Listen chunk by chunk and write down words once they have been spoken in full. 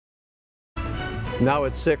Now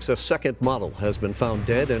at 6, a second model has been found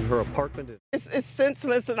dead in her apartment. It's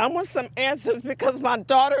senseless, and I want some answers because my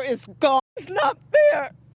daughter is gone. It's not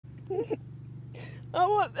fair. I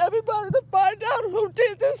want everybody to find out who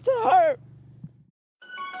did this to her.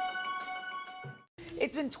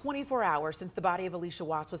 It's been 24 hours since the body of Alicia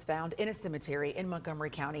Watts was found in a cemetery in Montgomery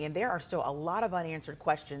County, and there are still a lot of unanswered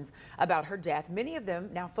questions about her death, many of them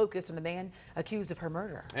now focused on the man accused of her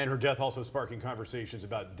murder. And her death also sparking conversations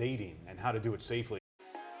about dating and how to do it safely.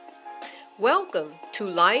 Welcome to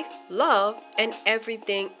Life, Love, and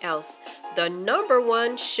Everything Else, the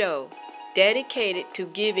 #1 show dedicated to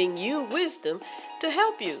giving you wisdom to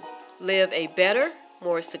help you live a better,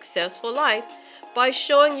 more successful life by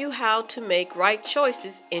showing you how to make right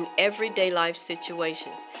choices in everyday life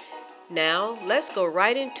situations. Now, let's go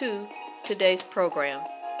right into today's program.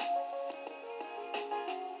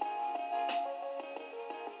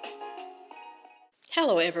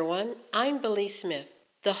 Hello, everyone. I'm Belize Smith,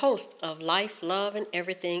 the host of Life, Love, and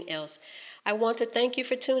Everything Else. I want to thank you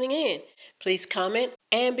for tuning in. Please comment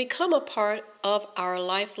and become a part of our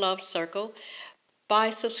Life, Love Circle by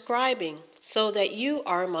subscribing so that you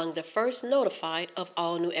are among the first notified of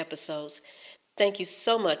all new episodes. Thank you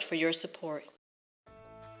so much for your support.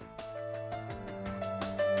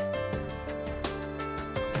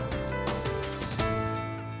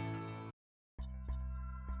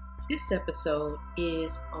 This episode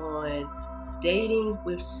is on dating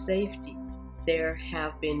with safety. There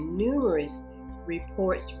have been numerous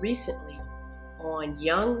reports recently on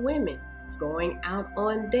young women going out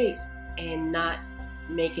on dates and not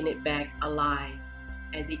making it back alive.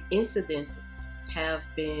 And the incidences have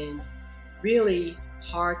been really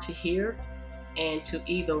hard to hear and to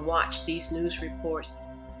even watch these news reports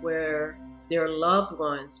where their loved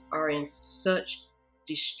ones are in such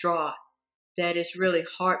distraught that is really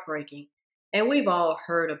heartbreaking. And we've all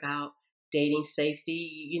heard about dating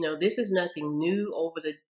safety. You know, this is nothing new over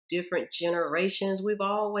the different generations. We've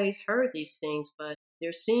always heard these things, but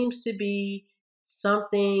there seems to be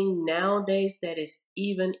something nowadays that is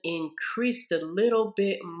even increased a little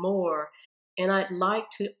bit more. And I'd like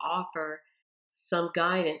to offer some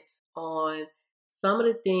guidance on some of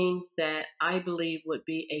the things that I believe would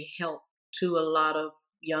be a help to a lot of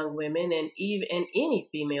young women and even and any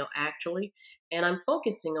female actually. And I'm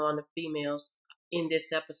focusing on the females in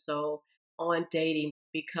this episode on dating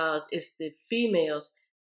because it's the females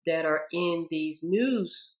that are in these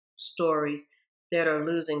news stories that are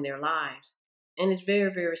losing their lives. And it's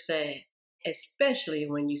very, very sad, especially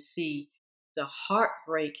when you see the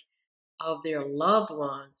heartbreak of their loved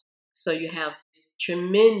ones. So you have this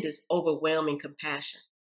tremendous, overwhelming compassion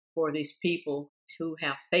for these people who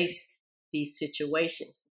have faced these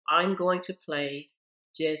situations. I'm going to play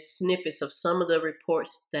just snippets of some of the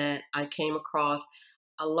reports that I came across,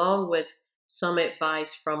 along with some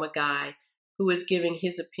advice from a guy who is giving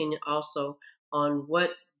his opinion also on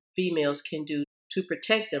what females can do to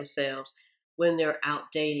protect themselves when they're out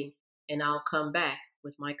dating. And I'll come back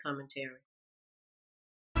with my commentary.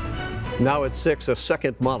 Now at 6, a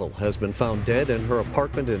second model has been found dead in her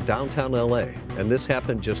apartment in downtown LA. And this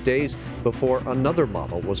happened just days before another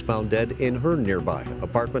model was found dead in her nearby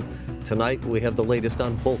apartment. Tonight, we have the latest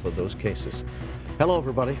on both of those cases. Hello,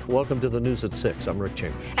 everybody. Welcome to the News at 6. I'm Rick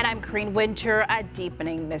Chambers. And I'm Corrine Winter. A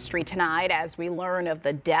deepening mystery tonight as we learn of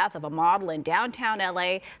the death of a model in downtown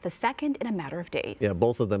LA, the second in a matter of days. Yeah,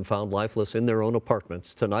 both of them found lifeless in their own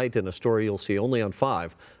apartments. Tonight, in a story you'll see only on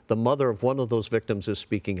 5, the mother of one of those victims is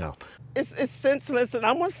speaking out. It's senseless, and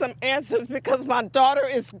I want some answers because my daughter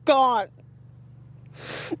is gone.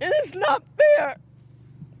 And it's not fair.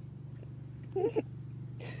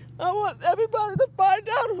 I want everybody to find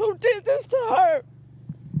out who did this to her.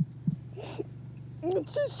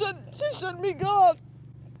 She shouldn't be gone.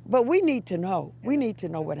 But we need to know. We need to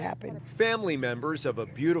know what happened. Family members of a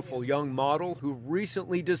beautiful young model who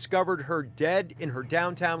recently discovered her dead in her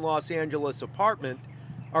downtown Los Angeles apartment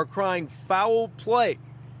are crying foul play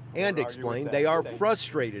and explain they are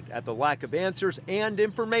frustrated at the lack of answers and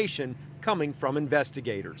information coming from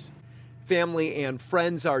investigators. Family and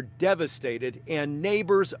friends are devastated and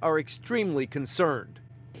neighbors are extremely concerned.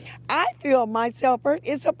 I feel myself,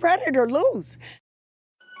 it's a predator loose.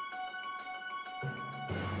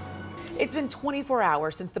 It's been 24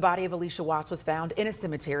 hours since the body of Alicia Watts was found in a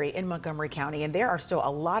cemetery in Montgomery County, and there are still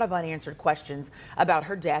a lot of unanswered questions about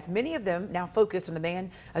her death, many of them now focused on the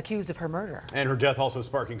man accused of her murder. And her death also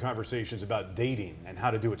sparking conversations about dating and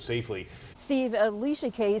how to do it safely. Steve,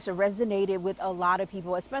 Alicia case resonated with a lot of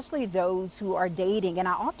people, especially those who are dating. And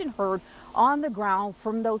I often heard on the ground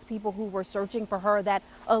from those people who were searching for her that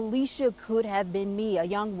Alicia could have been me, a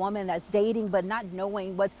young woman that's dating but not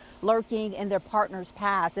knowing what's lurking in their partner's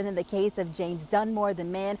past. And in the case of James Dunmore, the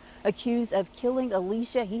man accused of killing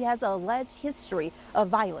Alicia, he has an alleged history of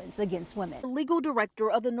violence against women. Legal director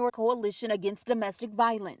of the North Coalition Against Domestic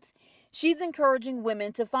Violence. She's encouraging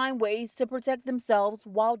women to find ways to protect themselves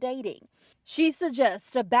while dating. She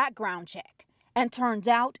suggests a background check, and turns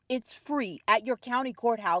out it's free at your county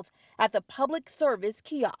courthouse at the public service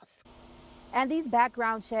kiosk. And these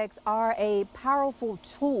background checks are a powerful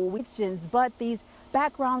tool, but these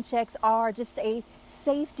background checks are just a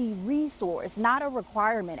safety resource, not a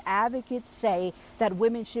requirement. Advocates say that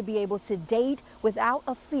women should be able to date without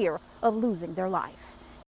a fear of losing their life.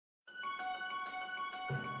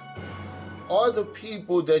 Are the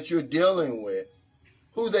people that you're dealing with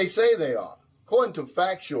who they say they are? According to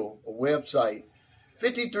Factual, a website,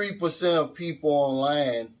 53% of people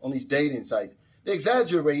online on these dating sites, they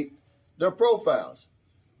exaggerate their profiles.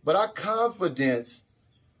 But our confidence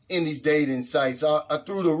in these dating sites are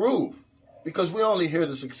through the roof because we only hear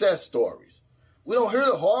the success stories. We don't hear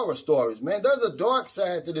the horror stories, man. There's a dark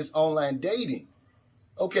side to this online dating.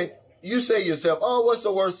 Okay, you say to yourself, oh, what's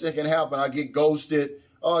the worst that can happen? I get ghosted.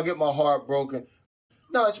 Oh, I get my heart broken.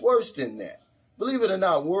 No, it's worse than that. Believe it or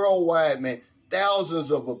not, worldwide, man,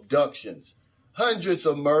 thousands of abductions, hundreds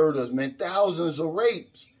of murders, man, thousands of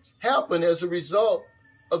rapes happen as a result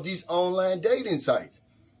of these online dating sites.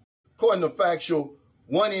 According to Factual,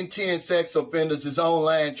 1 in 10 sex offenders is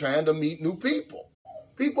online trying to meet new people.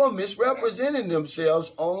 People are misrepresenting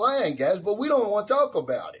themselves online, guys, but we don't want to talk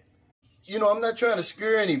about it. You know, I'm not trying to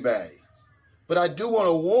scare anybody. But I do want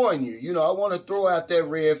to warn you, I want to throw out that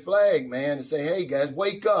red flag, man, and say, hey, guys,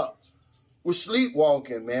 wake up. We're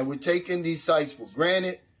sleepwalking, man. We're taking these sites for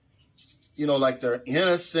granted. Like they're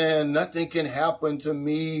innocent. Nothing can happen to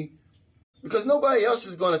me. Because nobody else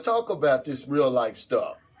is going to talk about this real life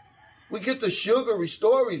stuff. We get the sugary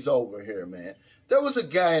stories over here, man. There was a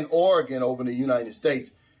guy in Oregon over in the United States.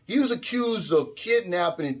 He was accused of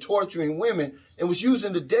kidnapping and torturing women and was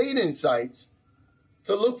using the dating sites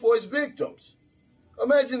to look for his victims.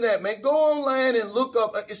 Imagine that, man. Go online and look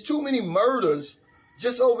up. It's too many murders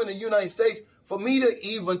just over in the United States for me to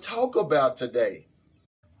even talk about today.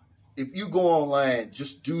 If you go online,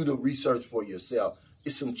 just do the research for yourself.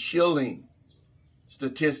 It's some chilling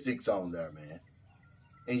statistics on there, man.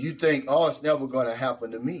 And you think, oh, it's never going to happen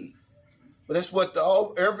to me. But that's what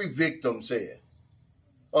every victim said.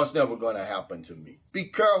 Oh, it's never going to happen to me. Be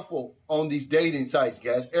careful on these dating sites,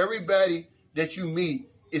 guys. Everybody that you meet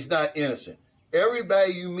is not innocent.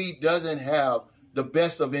 Everybody you meet doesn't have the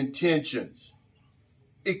best of intentions.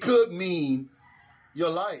 It could mean your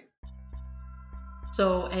life.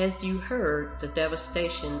 So as you heard, the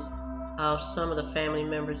devastation of some of the family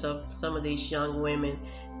members of some of these young women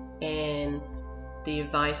and the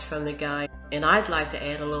advice from the guy. And I'd like to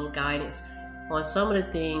add a little guidance on some of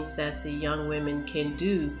the things that the young women can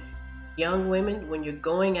do. Young women, when you're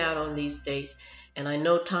going out on these dates, and I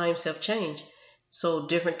know times have changed, so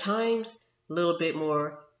different times, a little bit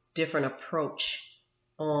more different approach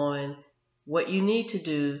on what you need to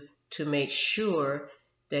do to make sure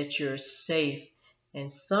that you're safe.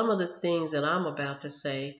 And some of the things that I'm about to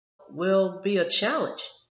say will be a challenge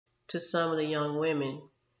to some of the young women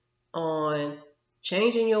on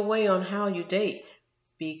changing your way on how you date,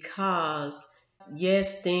 because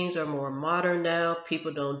yes, things are more modern now.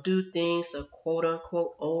 People don't do things the quote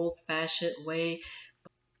unquote old-fashioned way.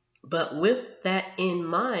 But with that in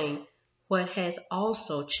mind, what has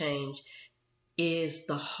also changed is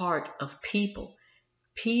the heart of people.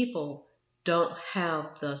 People don't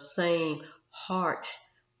have the same heart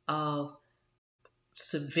of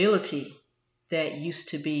civility that used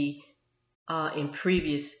to be in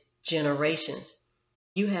previous generations.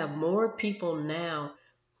 You have more people now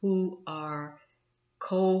who are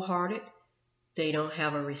cold-hearted. They don't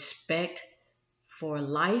have a respect for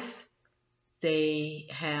life. They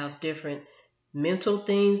have different mental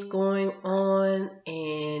things going on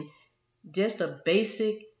and just a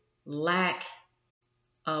basic lack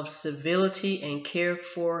of civility and care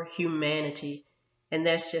for humanity. And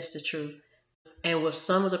that's just the truth. And with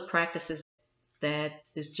some of the practices that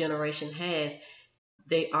this generation has,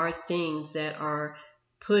 they are things that are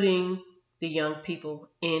putting the young people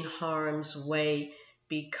in harm's way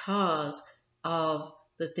because of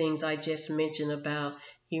the things I just mentioned about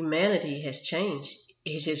humanity has changed.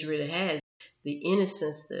 It just really has. The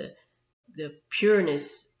innocence, the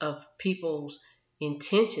pureness of people's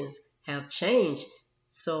intentions have changed.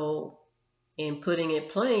 So, in putting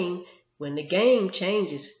it plain, when the game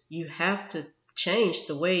changes, you have to change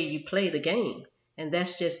the way you play the game. And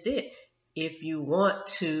that's just it. If you want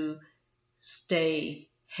to stay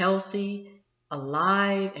healthy,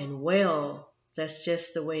 alive, and well, that's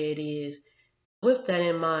just the way it is. With that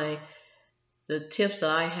in mind, the tips that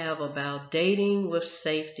I have about dating with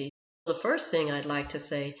safety. The first thing I'd like to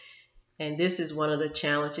say, and this is one of the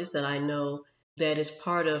challenges that I know that is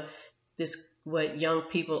part of this, what young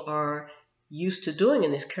people are used to doing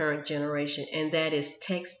in this current generation, and that is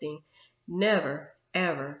texting. Never,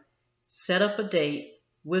 ever set up a date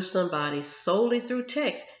with somebody solely through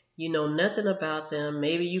text. You know nothing about them.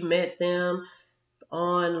 Maybe you met them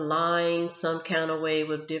online some kind of way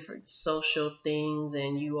with different social things,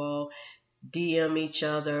 and you all DM each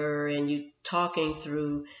other and you talking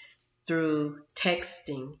through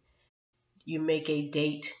texting. You make a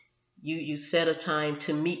date. You set a time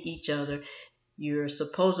to meet each other. You're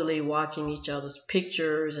supposedly watching each other's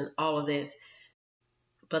pictures and all of this.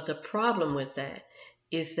 But the problem with that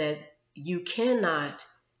is that you cannot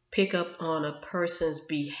pick up on a person's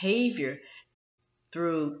behavior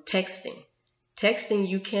through texting. Texting,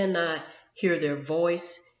 you cannot hear their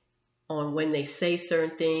voice on when they say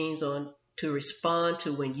certain things, on to respond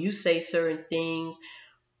to when you say certain things,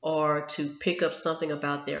 or to pick up something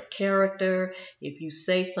about their character. If you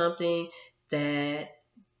say something that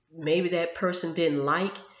maybe that person didn't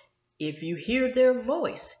like, if you hear their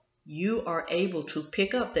voice, you are able to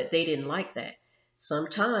pick up that they didn't like that.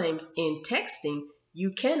 Sometimes in texting,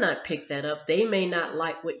 you cannot pick that up. They may not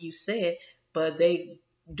like what you said, but they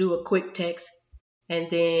do a quick text and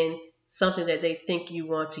then something that they think you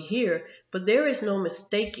want to hear. But there is no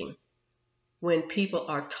mistaking when people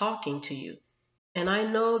are talking to you. And I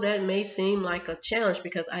know that may seem like a challenge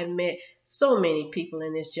because I've met so many people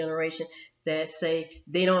in this generation that say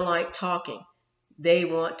they don't like talking. They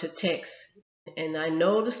want to text. And I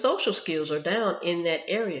know the social skills are down in that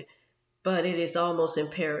area, but it is almost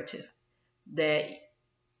imperative that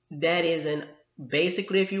is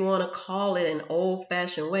basically, if you want to call it an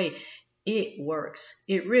old-fashioned way, it works.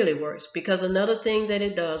 It really works. Because another thing that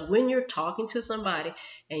it does, when you're talking to somebody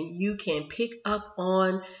and you can pick up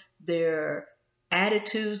on their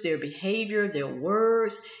attitudes, their behavior, their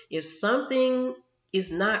words, if something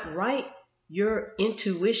is not right, your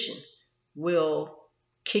intuition will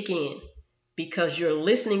kick in because you're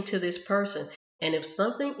listening to this person. And if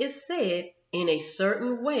something is said in a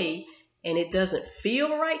certain way and it doesn't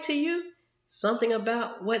feel right to you, something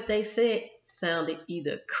about what they said sounded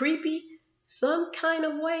either creepy, some kind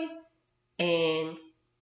of way, and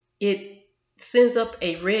it sends up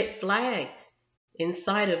a red flag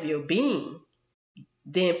inside of your being,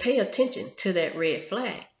 then pay attention to that red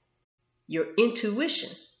flag. Your intuition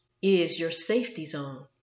is your safety zone.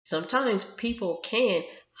 Sometimes people can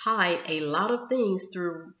hide a lot of things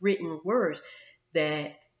through written words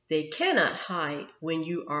that they cannot hide when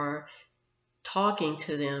you are talking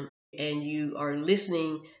to them and you are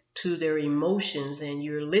listening to their emotions and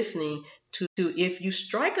you're listening to if you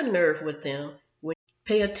strike a nerve with them, when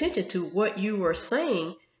pay attention to what you are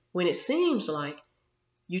saying when it seems like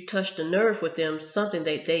you touched a nerve with them, something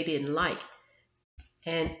that they didn't like.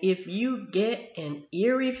 And if you get an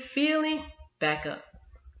eerie feeling, back up.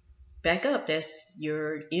 Back up. That's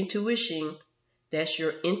your intuition. That's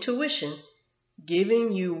your intuition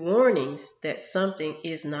giving you warnings that something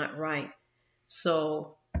is not right.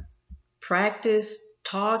 So practice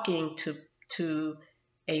talking to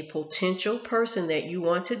a potential person that you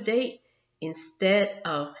want to date instead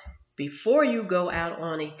of before you go out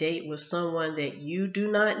on a date with someone that you do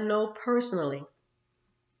not know personally.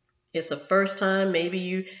 It's the first time,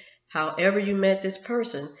 maybe however you met this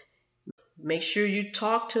person, make sure you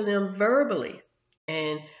talk to them verbally.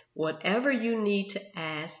 And whatever you need to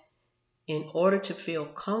ask in order to feel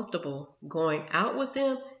comfortable going out with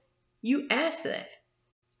them, you ask that.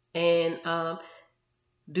 And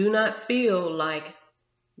do not feel like,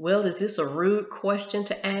 well, is this a rude question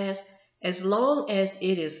to ask? As long as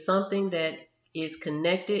it is something that is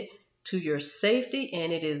connected to your safety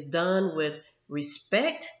and it is done with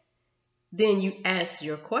respect, then you ask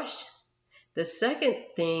your question. The second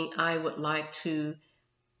thing I would like to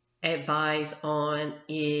advise on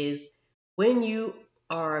is when you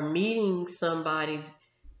are meeting somebody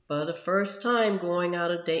for the first time, going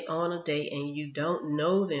out on a date and you don't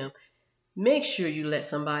know them, make sure you let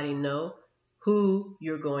somebody know who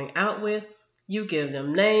you're going out with. You give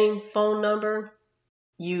them name, phone number.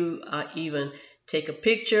 You even take a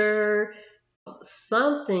picture,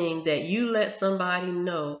 something that you let somebody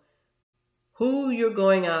know who you're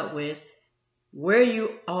going out with, where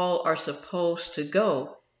you all are supposed to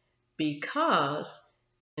go, because,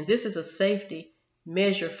 and this is a safety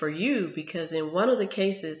measure for you, because in one of the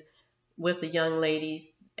cases with the young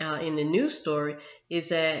lady in the news story is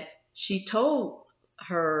that she told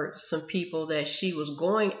some people that she was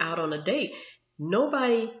going out on a date.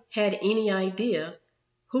 Nobody had any idea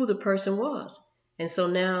who the person was. And so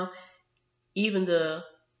now even the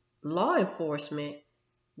law enforcement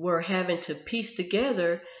were having to piece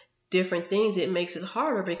together different things. It makes it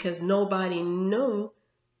harder because nobody knew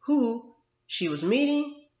who she was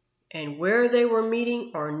meeting and where they were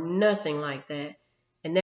meeting or nothing like that.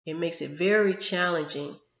 And that it makes it very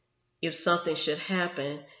challenging if something should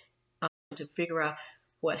happen to figure out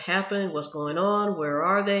what happened, what's going on, where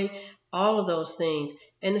are they, all of those things.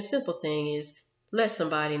 And the simple thing is let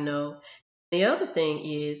somebody know. The other thing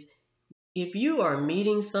is if you are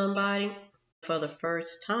meeting somebody for the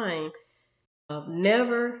first time,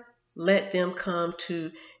 never let them come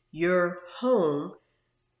to your home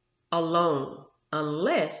alone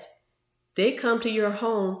unless they come to your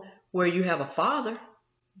home where you have a father.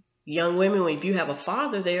 Young women, if you have a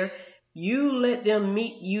father there, you let them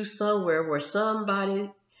meet you somewhere where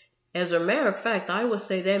somebody, as a matter of fact, I would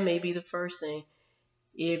say that may be the first thing.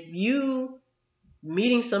 If you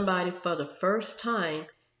meeting somebody for the first time,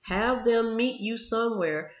 have them meet you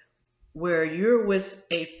somewhere where you're with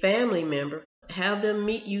a family member. Have them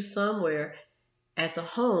meet you somewhere at the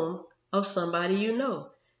home of somebody you know,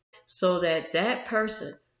 so that that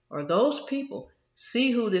person or those people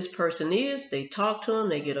see who this person is. They talk to them,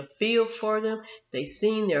 they get a feel for them, they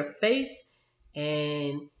seen their face,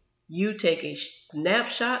 and you take a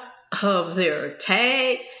snapshot of their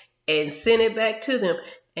tag and send it back to them.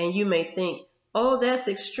 And you may think, oh, that's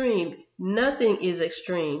extreme. Nothing is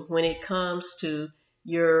extreme when it comes to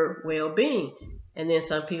your well-being. And then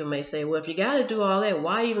some people may say, well, if you got to do all that,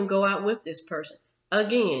 why even go out with this person?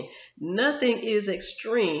 Again, nothing is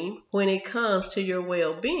extreme when it comes to your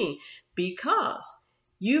well-being, because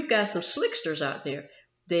you've got some slicksters out there.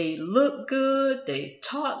 They look good, they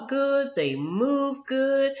talk good, they move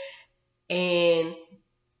good, and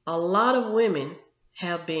a lot of women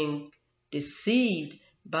have been deceived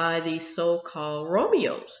by these so-called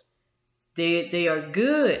Romeos. They are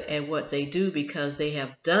good at what they do because they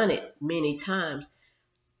have done it many times.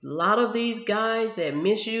 A lot of these guys that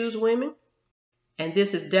misuse women, and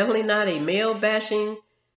this is definitely not a male bashing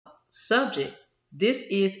subject, this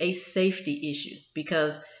is a safety issue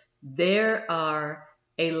because there are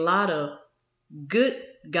a lot of good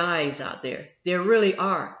guys out there. There really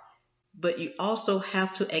are. But you also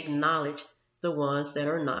have to acknowledge the ones that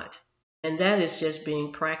are not. And that is just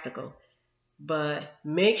being practical. But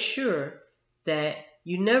make sure that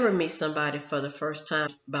you never meet somebody for the first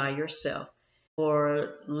time by yourself,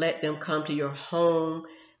 or let them come to your home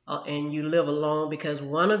and you live alone, because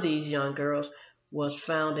one of these young girls was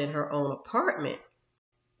found in her own apartment.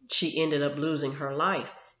 She ended up losing her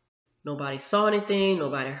life. Nobody saw anything,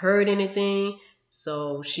 nobody heard anything,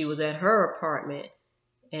 so she was at her apartment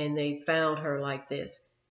and they found her like this.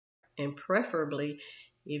 And preferably,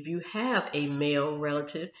 if you have a male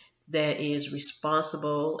relative that is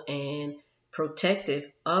responsible and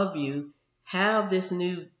protective of you, have this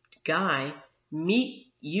new guy meet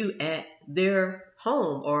you at their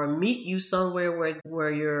home, or meet you somewhere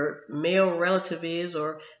where your male relative is,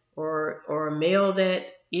 or a male that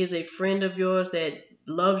is a friend of yours that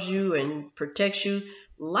loves you and protects you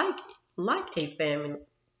like a family,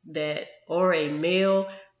 that, or a male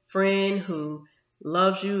friend who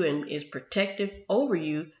loves you and is protective over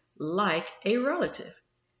you like a relative.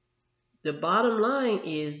 The bottom line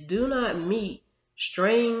is, do not meet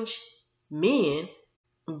strange men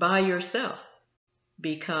by yourself,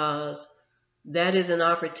 because that is an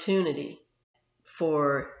opportunity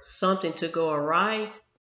for something to go awry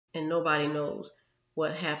and nobody knows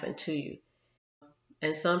what happened to you.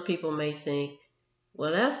 And some people may think,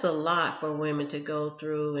 well, that's a lot for women to go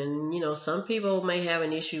through. And, some people may have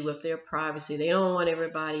an issue with their privacy. They don't want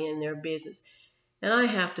everybody in their business. And I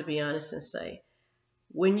have to be honest and say,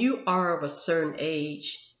 when you are of a certain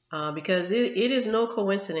age, because it is no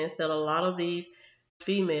coincidence that a lot of these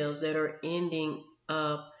females that are ending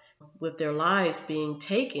up with their lives being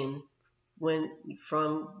taken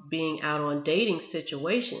from being out on dating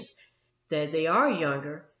situations, that they are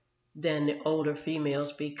younger than the older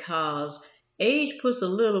females, because age puts a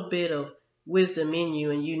little bit of wisdom in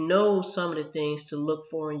you, and you know some of the things to look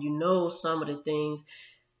for, and you know some of the things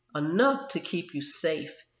enough to keep you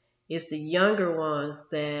safe. It's the younger ones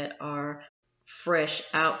that are fresh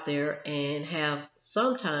out there and have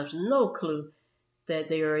sometimes no clue that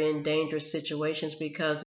they are in dangerous situations,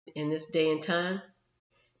 because in this day and time,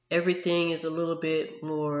 everything is a little bit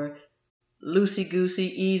more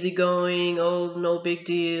loosey-goosey, easygoing, oh, no big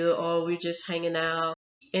deal, oh, we're just hanging out.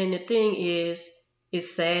 And the thing is,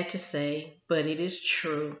 it's sad to say, but it is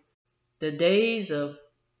true. The days of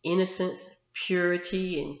innocence,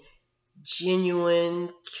 purity, and genuine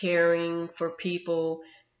caring for people,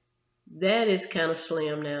 that is kind of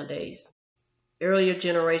slim nowadays. Earlier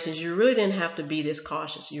generations, you really didn't have to be this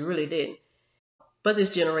cautious. You really didn't. But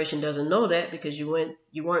this generation doesn't know that because you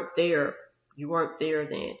weren't there. You weren't there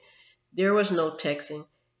then. There was no texting.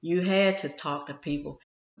 You had to talk to people.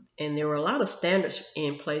 And there were a lot of standards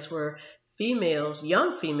in place where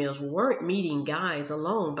young females, weren't meeting guys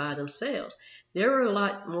alone by themselves. There are a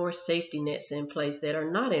lot more safety nets in place that are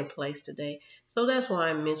not in place today. So that's why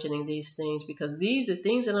I'm mentioning these things, because these are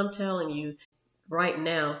things that I'm telling you right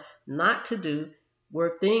now not to do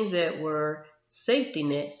were things that were safety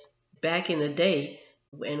nets back in the day,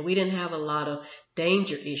 and we didn't have a lot of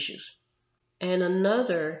danger issues. And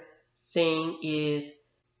another thing is,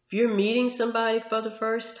 if you're meeting somebody for the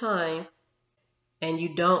first time and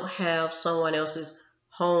you don't have someone else's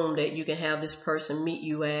home that you can have this person meet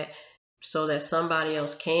you at so that somebody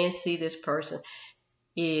else can see this person,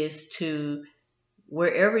 is to,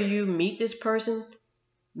 wherever you meet this person,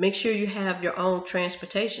 make sure you have your own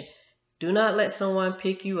transportation. Do not let someone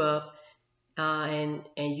pick you up and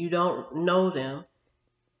you don't know them,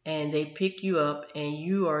 and they pick you up and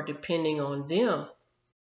you are depending on them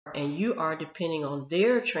and you are depending on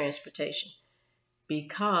their transportation,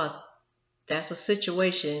 because that's a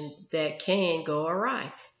situation that can go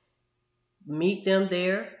awry. Meet them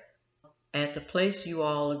there at the place you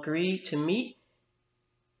all agreed to meet,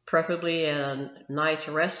 preferably at a nice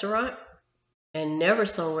restaurant, and never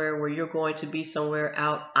somewhere where you're going to be somewhere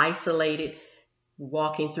out isolated,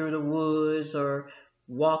 walking through the woods or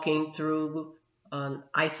walking through an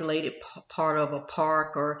isolated part of a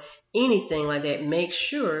park or anything like that. Make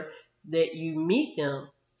sure that you meet them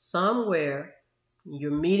somewhere.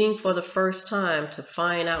 You're meeting for the first time to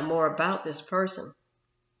find out more about this person,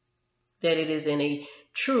 that it is in a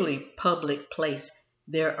truly public place.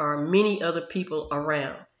 There are many other people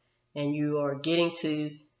around, and you are getting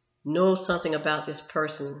to know something about this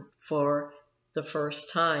person for the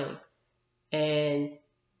first time. And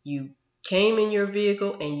you came in your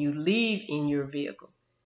vehicle and you leave in your vehicle,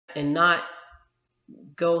 and not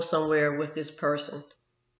go somewhere with this person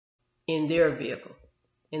in their vehicle.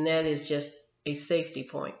 And that is just a safety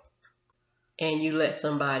point. And you let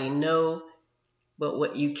somebody know. But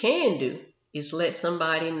what you can do is let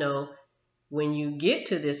somebody know when you get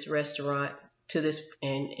to this restaurant,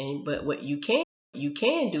 but what you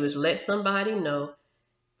can do is let somebody know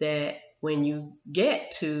that when you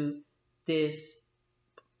get to this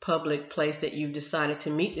public place that you've decided to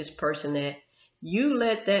meet this person at, you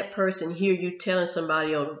let that person hear you telling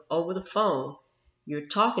somebody over the phone, you're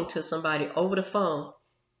talking to somebody over the phone,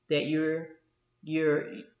 that you're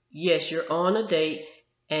on a date,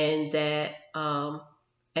 and that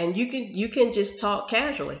and you can just talk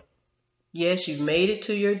casually. Yes, you've made it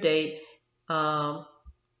to your date, and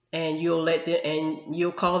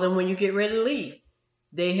you'll call them when you get ready to leave.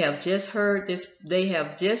 They have just heard this. They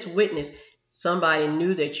have just witnessed somebody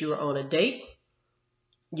knew that you were on a date.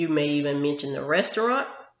 You may even mention the restaurant,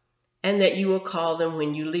 and that you will call them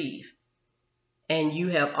when you leave. And you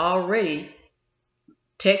have already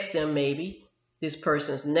text them maybe this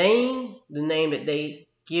person's name, the name that they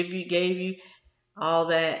gave you, all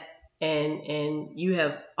that, and you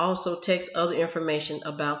have also text other information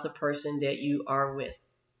about the person that you are with.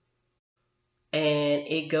 And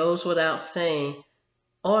it goes without saying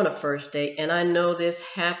on a first date, and I know this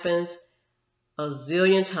happens a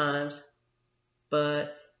zillion times,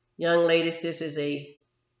 but young ladies, this is a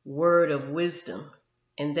word of wisdom,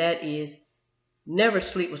 and that is, never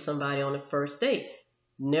sleep with somebody on the first date.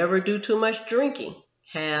 Never do too much drinking.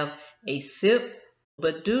 Have a sip,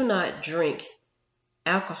 but do not drink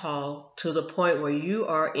alcohol to the point where you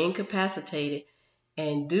are incapacitated,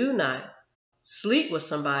 and do not sleep with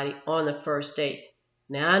somebody on the first date.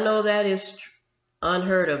 Now, I know that is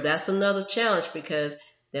unheard of. That's another challenge, because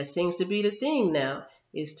that seems to be the thing now,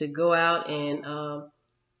 is to go out and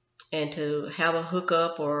to have a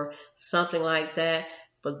hookup or something like that.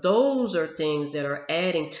 But those are things that are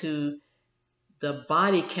adding to the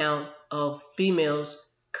body count of females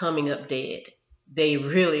coming up dead. They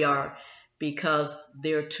really are, because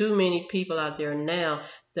there are too many people out there now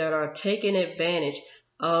that are taking advantage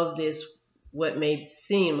of this, what may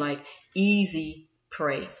seem like easy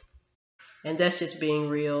prey. And that's just being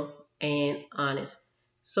real. and honest.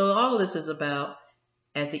 So all of this is about,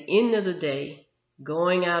 at the end of the day,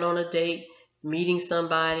 going out on a date, meeting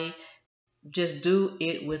somebody, just do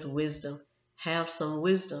it with wisdom. Have some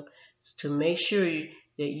wisdom to make sure that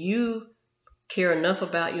you care enough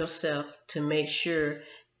about yourself to make sure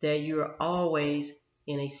that you're always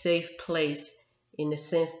in a safe place, in the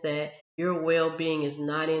sense that your well-being is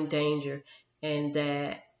not in danger, and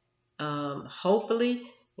that hopefully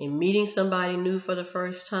in meeting somebody new for the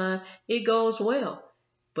first time, it goes well.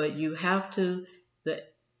 But you have to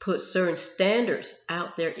put certain standards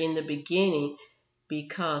out there in the beginning,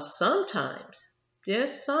 because sometimes,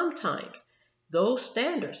 yes, sometimes, those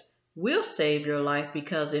standards will save your life.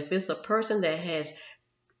 Because if it's a person that has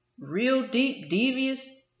real deep, devious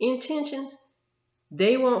intentions,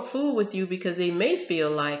 they won't fool with you, because they may feel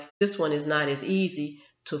like this one is not as easy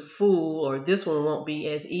to fool, or this one won't be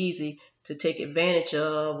as easy to take advantage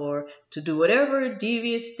of, or to do whatever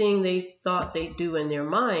devious thing they thought they'd do in their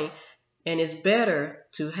mind. And it's better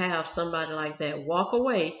to have somebody like that walk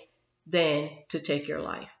away than to take your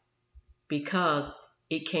life, because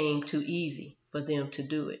it came too easy for them to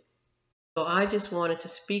do it. So I just wanted to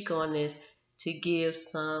speak on this to give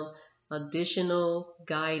some additional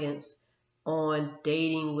guidance on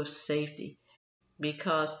dating with safety,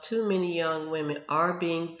 because too many young women are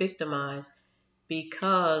being victimized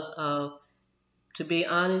because of, to be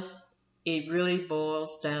honest, it really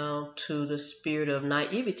boils down to the spirit of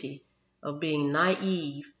naivety, of being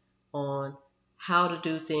naive on how to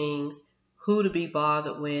do things, who to be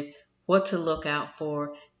bothered with, what to look out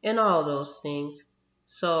for, and all those things.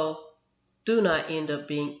 So do not end up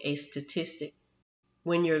being a statistic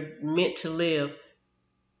when you're meant to live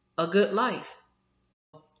a good life.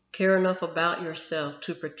 Care enough about yourself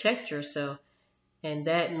to protect yourself, and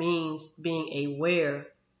that means being aware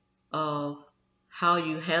of how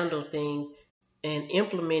you handle things and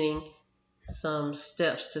implementing some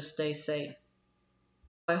steps to stay safe.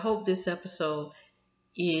 I hope this episode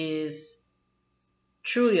is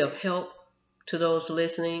truly of help to those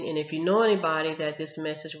listening. And if you know anybody that this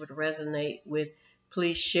message would resonate with,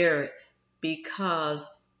 please share it, because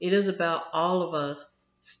it is about all of us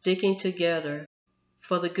sticking together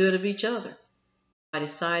for the good of each other. I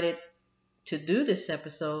decided to do this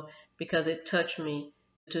episode because it touched me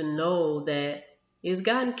to know that it's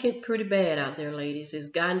gotten pretty bad out there, ladies. It's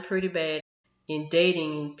gotten pretty bad in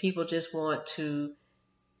dating. People just want to,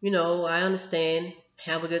 I understand,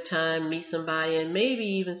 have a good time, meet somebody, and maybe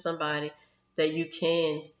even somebody that you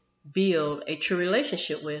can build a true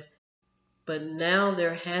relationship with. But now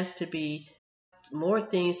there has to be more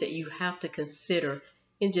things that you have to consider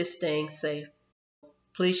in just staying safe.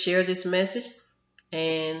 Please share this message,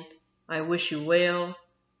 and I wish you well.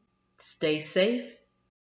 Stay safe.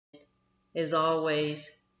 As always,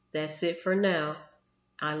 that's it for now.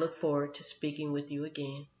 I look forward to speaking with you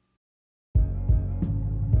again.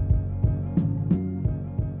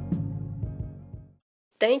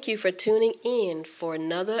 Thank you for tuning in for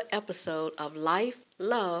another episode of Life,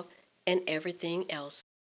 Love, and Everything Else.